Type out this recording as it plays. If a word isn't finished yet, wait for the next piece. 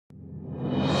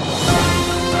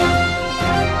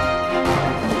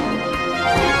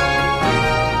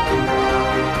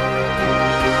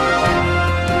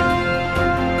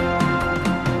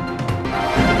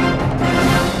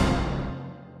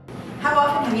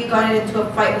you got into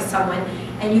a fight with someone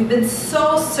and you've been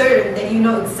so certain that you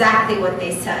know exactly what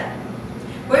they said.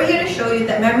 We're here to show you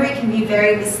that memory can be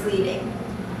very misleading.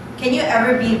 Can you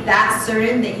ever be that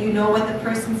certain that you know what the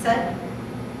person said?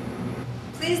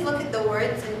 Please look at the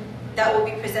words that will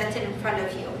be presented in front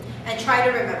of you and try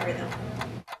to remember them.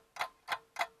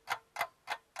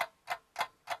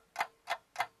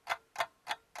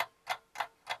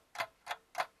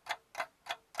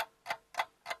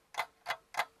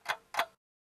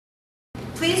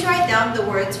 Please write down the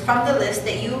words from the list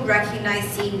that you recognize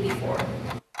seeing before.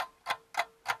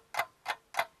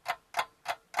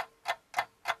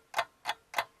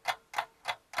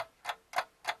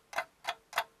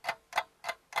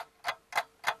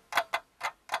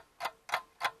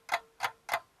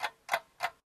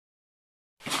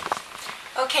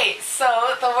 Okay,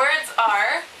 so the words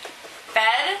are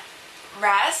bed,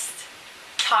 rest,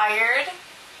 tired,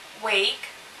 wake,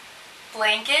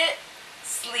 blanket,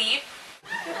 sleep,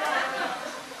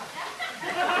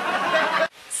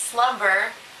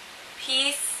 slumber,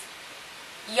 peace,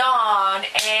 yawn,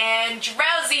 and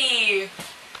drowsy.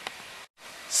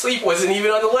 Sleep wasn't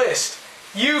even on the list.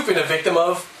 You've been a victim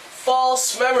of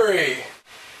false memory.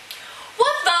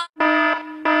 What the?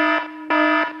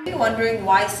 You're wondering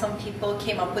why some people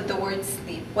came up with the word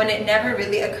sleep when it never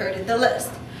really occurred in the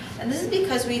list. And this is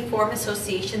because we form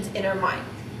associations in our mind.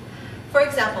 For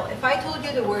example, if I told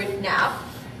you the word nap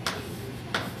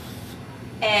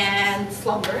and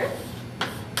slumber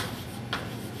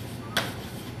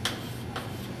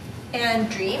and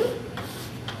dream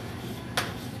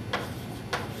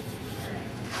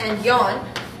and yawn,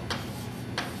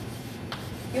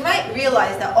 you might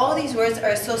realize that all these words are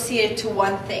associated to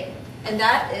one thing, and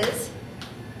that is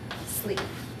sleep.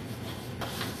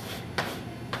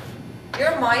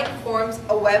 Your mind forms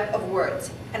a web of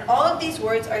words, and all of these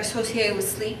words are associated with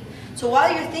sleep. So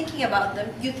while you're thinking about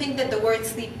them, you think that the word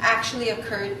sleep actually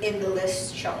occurred in the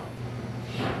list shown.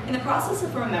 In the process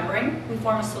of remembering, we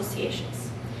form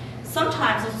associations.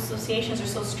 Sometimes those associations are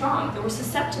so strong that we're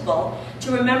susceptible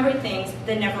to remembering things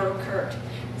that never occurred,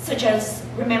 such as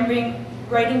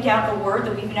writing down a word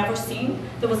that we've never seen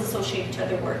that was associated to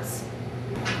other words.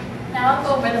 Now I'll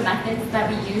go over the methods that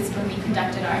we used when we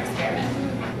conducted our experiment.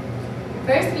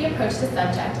 First, we approached the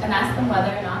subject and asked them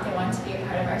whether or not they wanted to be a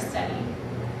part of our study.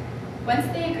 Once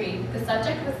they agreed, the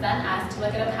subject was then asked to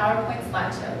look at a PowerPoint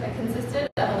slideshow that consisted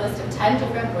of a list of 10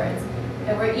 different words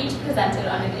that were each presented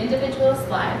on an individual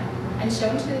slide and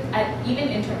shown at even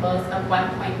intervals of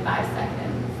 1.5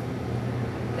 seconds.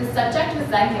 The subject was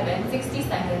then given 60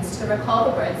 seconds to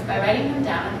recall the words by writing them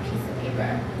down on a piece of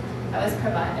paper that was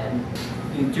provided.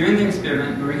 During the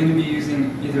experiment, we're going to be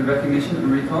using either recognition or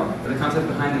recall. The concept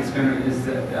behind the experiment is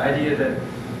the idea that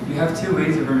you have two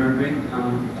ways of remembering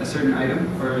a certain item,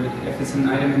 or if it's an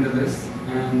item in the list,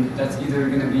 and that's either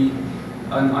going to be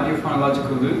an audio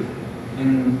phonological loop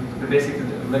in the basic,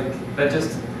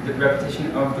 the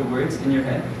repetition of the words in your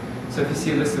head. So if you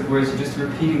see a list of words, you're just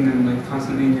repeating them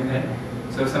constantly in your head.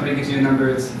 So if somebody gives you a number,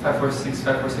 it's 546,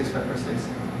 546, 546.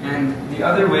 And the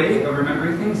other way of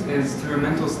remembering things is through a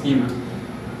mental schema.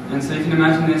 And so you can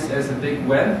imagine this as a big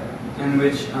web in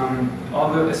which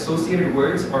all the associated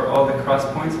words are all the cross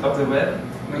points of the web.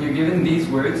 When you're given these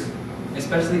words,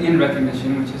 especially in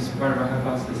recognition, which is part of our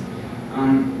hypothesis,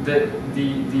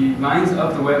 the lines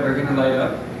of the web are going to light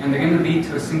up and they're going to lead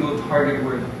to a single target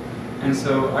word. And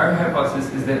so our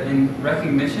hypothesis is that in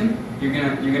recognition, you're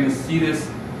going to see this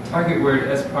target word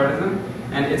as part of them,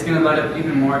 and it's going to light up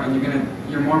even more, and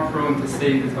you're more prone to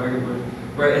say the target word.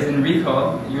 Whereas in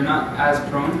recall, you're not as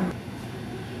prone.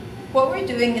 What we're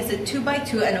doing is a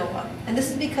 2x2 ANOVA, and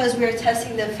this is because we're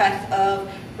testing the effect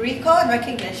of recall and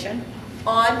recognition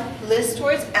on list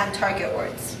words and target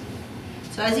words.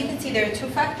 So as you can see, there are two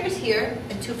factors here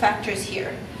and two factors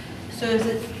here. So it's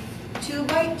a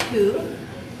 2x2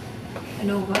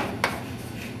 ANOVA.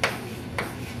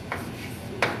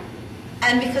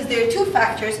 And because there are two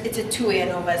factors, it's a two-way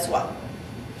ANOVA as well.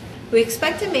 We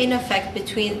expect a main effect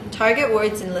between target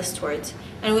words and list words,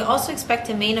 and we also expect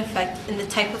a main effect in the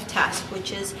type of task,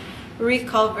 which is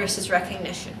recall versus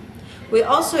recognition. We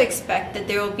also expect that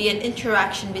there will be an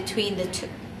interaction between the two.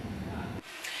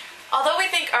 Although we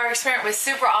think our experiment was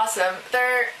super awesome,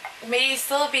 there may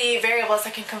still be variables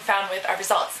that can confound with our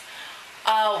results.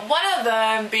 One of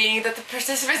them being that the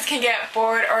participants can get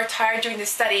bored or tired during the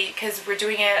study because we're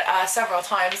doing it several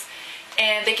times,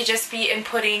 and they could just be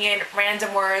inputting in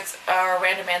random words or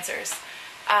random answers.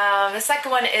 The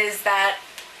second one is that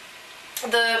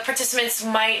the participants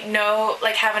might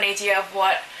have an idea of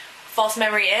what false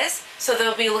memory is, so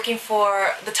they'll be looking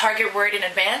for the target word in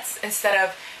advance instead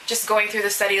of just going through the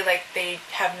study like they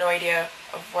have no idea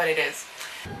of what it is.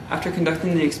 After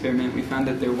conducting the experiment, we found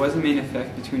that there was a main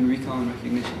effect between recall and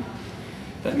recognition.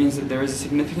 That means that there is a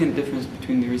significant difference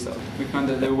between the results. We found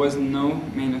that there was no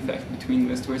main effect between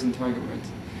list words and target words.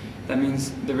 That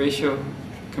means the ratio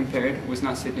compared was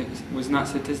not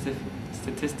statistically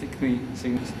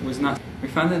significant. We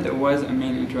found that there was a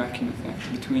main interaction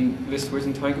effect between list words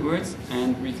and target words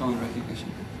and recall and recognition.